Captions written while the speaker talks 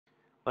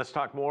Let's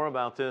talk more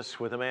about this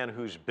with a man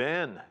who's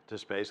been to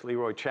space.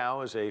 Leroy Chiao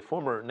is a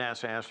former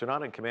NASA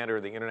astronaut and commander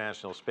of the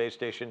International Space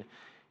Station.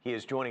 He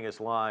is joining us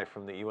live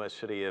from the U.S.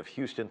 city of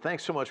Houston.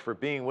 Thanks so much for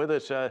being with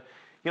us.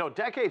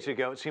 Decades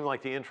ago, it seemed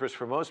like the interest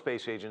for most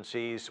space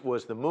agencies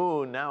was the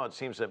moon. Now it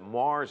seems that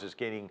Mars is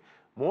gaining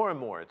more and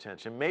more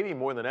attention, maybe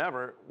more than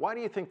ever. Why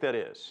do you think that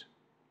is?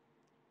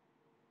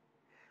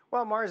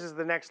 Well, Mars is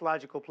the next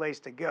logical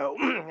place to go,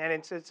 and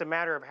it's a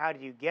matter of how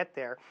do you get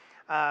there.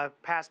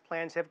 Past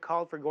plans have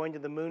called for going to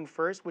the moon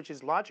first, which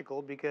is logical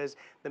because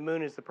the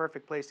moon is the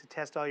perfect place to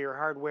test all your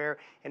hardware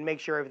and make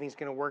sure everything's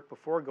going to work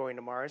before going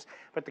to Mars.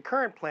 But the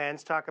current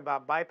plans talk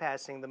about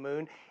bypassing the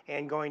moon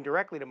and going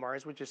directly to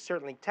Mars, which is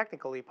certainly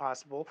technically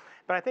possible.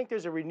 But I think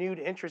there's a renewed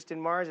interest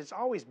in Mars. It's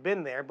always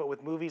been there, but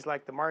with movies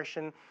like The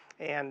Martian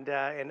and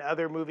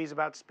other movies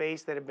about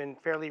space that have been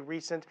fairly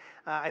recent,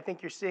 I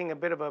think you're seeing a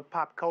bit of a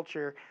pop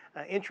culture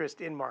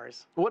interest in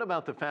Mars. What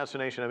about the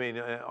fascination? I mean,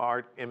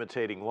 art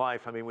imitating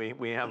life. I mean,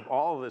 we have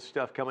all of this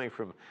stuff coming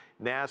from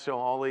NASA,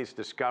 all these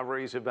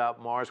discoveries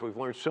about Mars. We've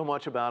learned so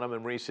much about them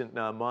in recent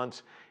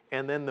months.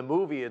 And then the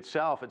movie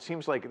itself, it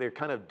seems like they're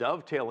kind of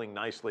dovetailing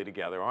nicely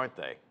together, aren't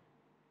they?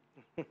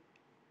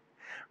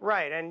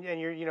 Right,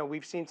 and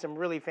we've seen some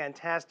really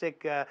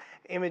fantastic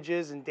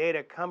images and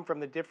data come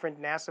from the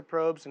different NASA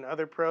probes and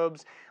other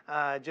probes.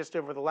 Just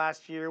over the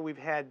last year, we've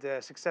had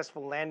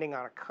successful landing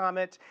on a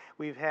comet.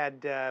 We've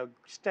had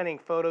stunning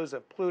photos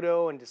of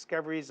Pluto and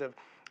discoveries of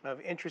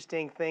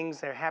interesting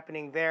things that are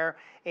happening there,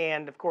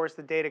 and of course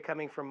the data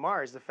coming from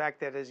Mars. The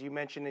fact that, as you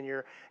mentioned in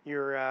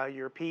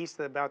your piece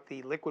about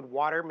the liquid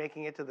water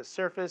making it to the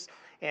surface,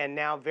 and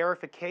now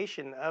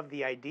verification of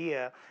the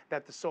idea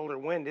that the solar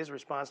wind is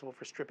responsible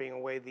for stripping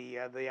away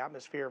the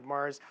atmosphere of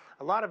Mars.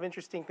 A lot of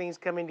interesting things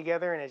coming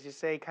together, and as you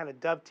say, kind of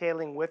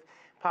dovetailing with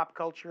pop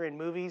culture and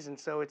movies, and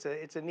so it's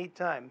a neat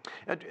time.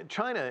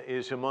 China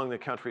is among the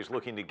countries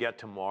looking to get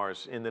to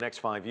Mars in the next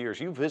 5 years.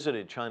 You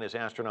visited China's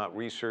Astronaut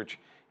Research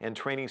and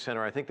Training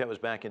Center. I think that was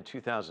back in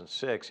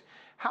 2006.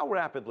 How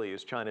rapidly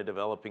is China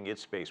developing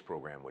its space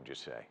program, would you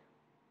say?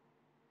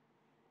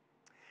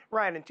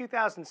 Right. In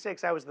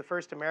 2006, I was the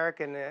first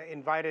American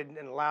invited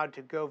and allowed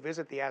to go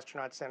visit the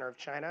Astronaut Center of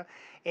China,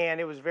 and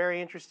it was very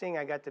interesting.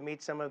 I got to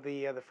meet some of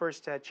the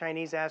first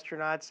Chinese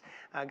astronauts.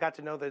 I got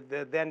to know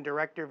the then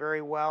director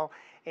very well,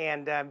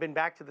 and I've been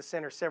back to the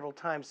center several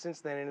times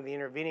since then in the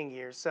intervening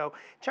years. So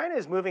China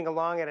is moving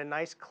along at a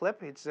nice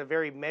clip. It's a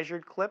very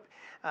measured clip,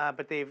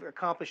 but they've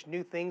accomplished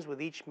new things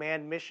with each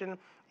manned mission.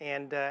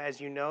 And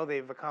as you know,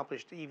 they've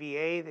accomplished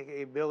EVA,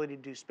 the ability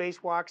to do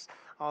spacewalks,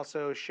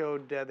 also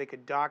showed they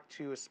could dock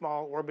to a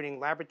small orbiting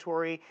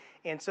laboratory.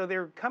 And so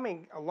they're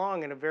coming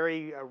along at a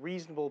very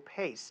reasonable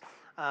pace.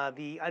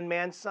 The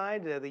unmanned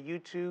side, the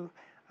U-2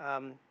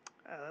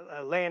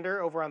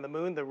 lander over on the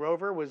moon, the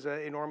rover, was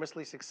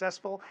enormously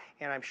successful,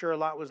 and I'm sure a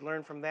lot was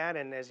learned from that.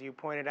 And as you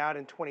pointed out,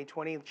 in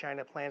 2020,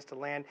 China plans to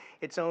land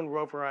its own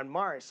rover on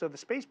Mars. So the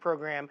space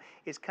program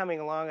is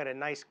coming along at a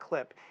nice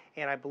clip,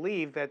 and I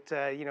believe that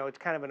it's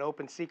kind of an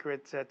open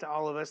secret to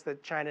all of us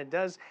that China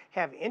does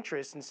have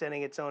interest in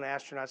sending its own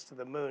astronauts to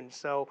the moon.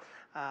 So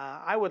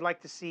I would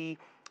like to see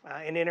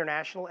an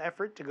international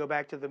effort to go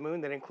back to the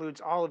moon that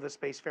includes all of the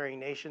spacefaring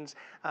nations,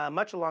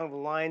 much along the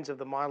lines of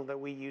the model that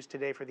we use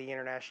today for the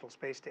International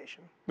Space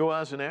Station. Well,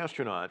 as an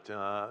astronaut,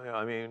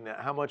 I mean,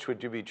 how much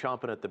would you be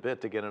chomping at the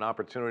bit to get an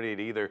opportunity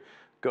to either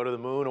go to the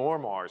moon or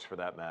Mars, for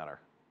that matter?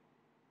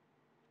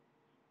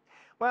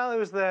 Well, it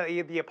was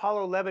the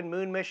Apollo 11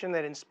 moon mission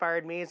that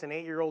inspired me as an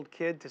 8-year-old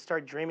kid to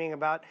start dreaming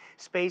about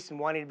space and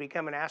wanting to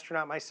become an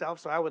astronaut myself.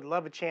 So I would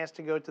love a chance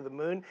to go to the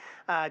moon,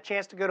 a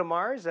chance to go to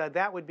Mars.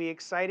 That would be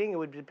exciting. It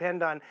would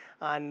depend on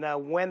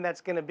when that's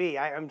going to be.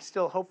 I'm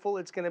still hopeful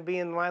it's going to be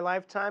in my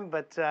lifetime,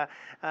 but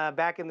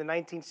back in the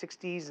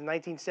 1960s and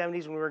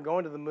 1970s when we were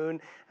going to the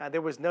moon, there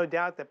was no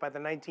doubt that by the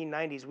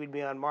 1990s we'd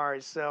be on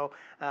Mars. So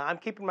I'm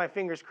keeping my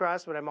fingers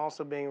crossed, but I'm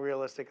also being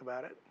realistic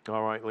about it.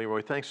 All right,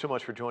 Leroy, thanks so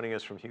much for joining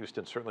us from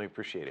Houston. Certainly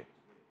appreciate it.